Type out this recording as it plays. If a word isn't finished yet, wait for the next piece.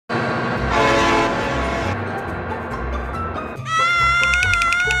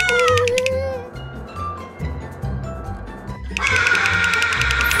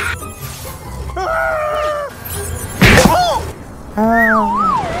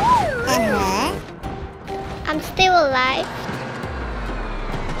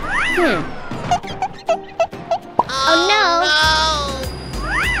Oh no!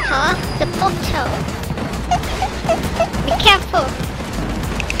 Huh? The portal. Be careful.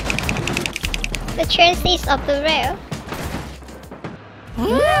 The train is off the rail.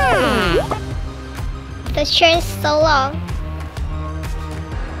 The train's so long.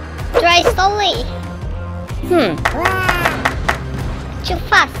 Drive slowly. Too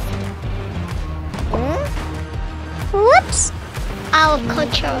fast. Whoops. Out of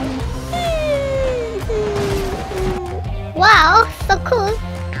control. Wow, so cool.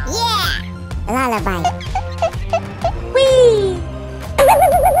 Yeah. Lullaby. Whee.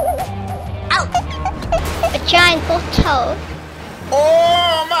 Ow. A giant portal.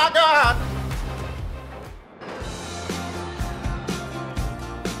 Oh my God!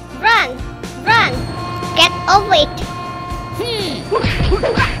 Run! Run! Get over it!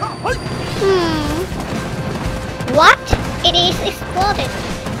 What? It is exploded.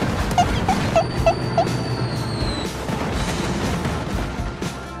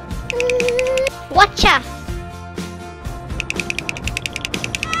 Watch out!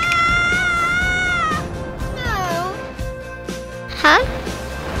 Huh?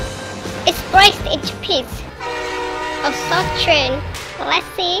 It's breaks into pieces. A soft train. Let's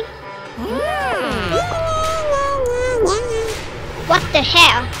see. What the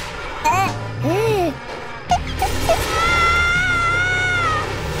hell?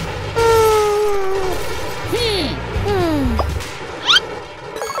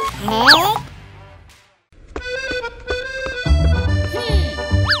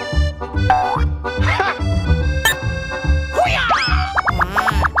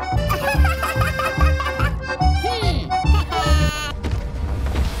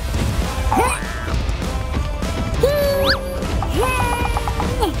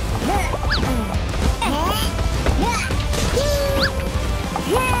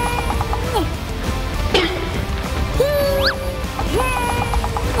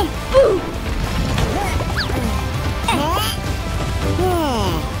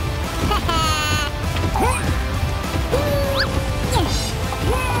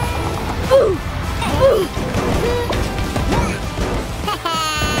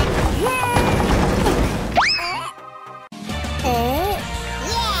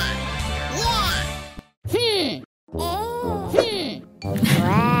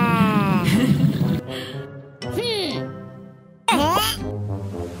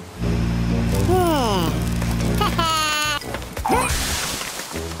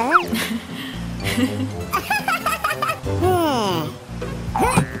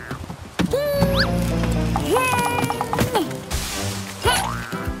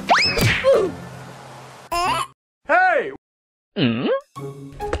 Hey!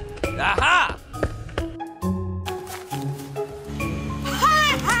 Aha!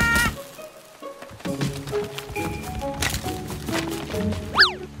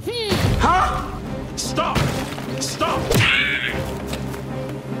 Huh? Stop! Stop!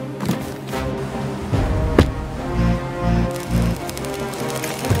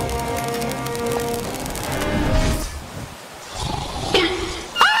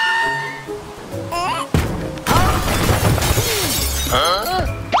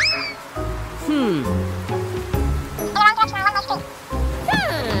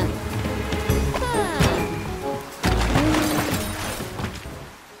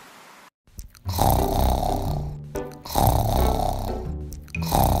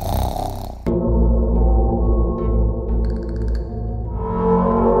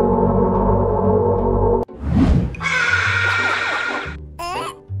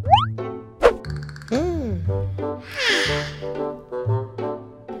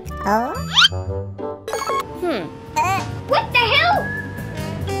 What the hell?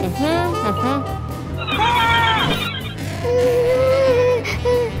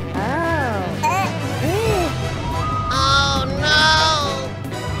 Oh no!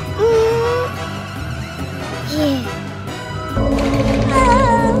 Yeah.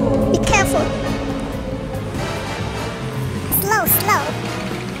 Be careful. Slow, slow.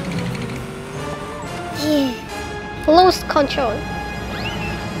 Yeah. Lose control.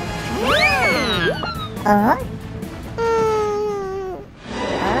 Oh.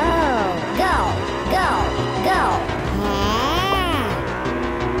 Go, go, go.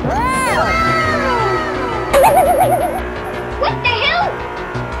 What the hell?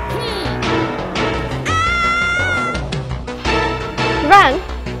 Run!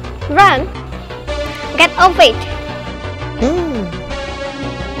 Run! Get off it!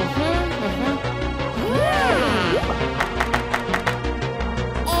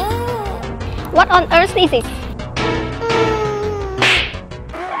 What on earth is it?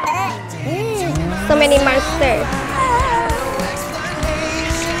 So many monsters.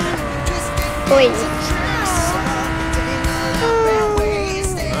 Wait.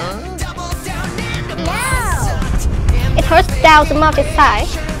 It hurts down the mouth side.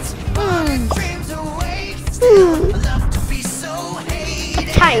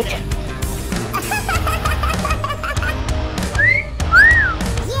 Tight.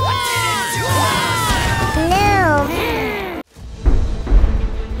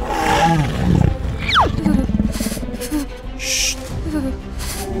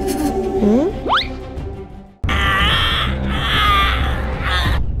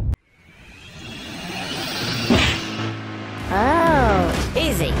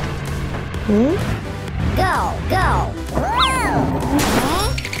 Easy. Go, go.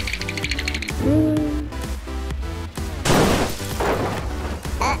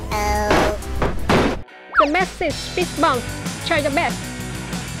 The massive speed bump. Try your best.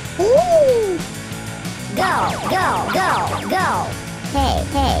 Go, go, go, go. Hey,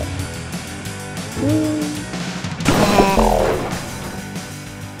 hey.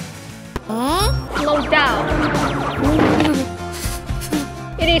 Slow down.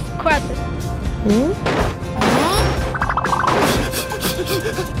 It is crowded.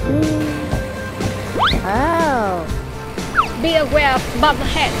 Oh. Be aware of bump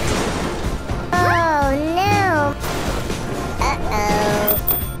ahead. Oh no.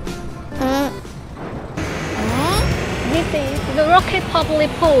 This is the rocket properly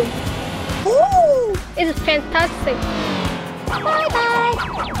pulled. It is fantastic. Bye bye.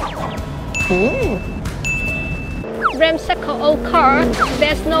 Ramshackle old car,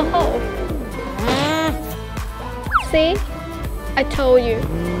 there's no hole. See? I told you.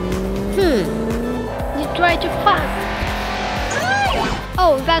 You try too fast.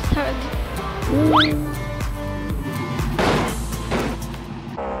 Oh, that's hurt.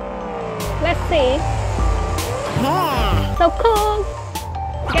 Let's see. So cool.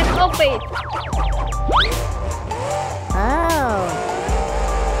 Get off it. Oh.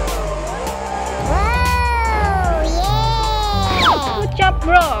 Whoa, yeah. Good job,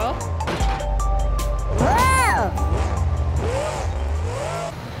 bro. Whoa.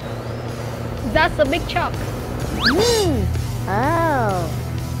 That's a big chunk. Oh.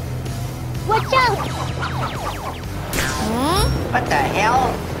 Watch out. What the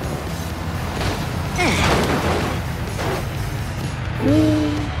hell?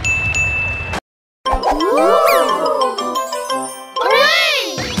 Hooray!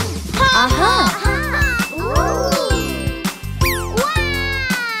 Aha!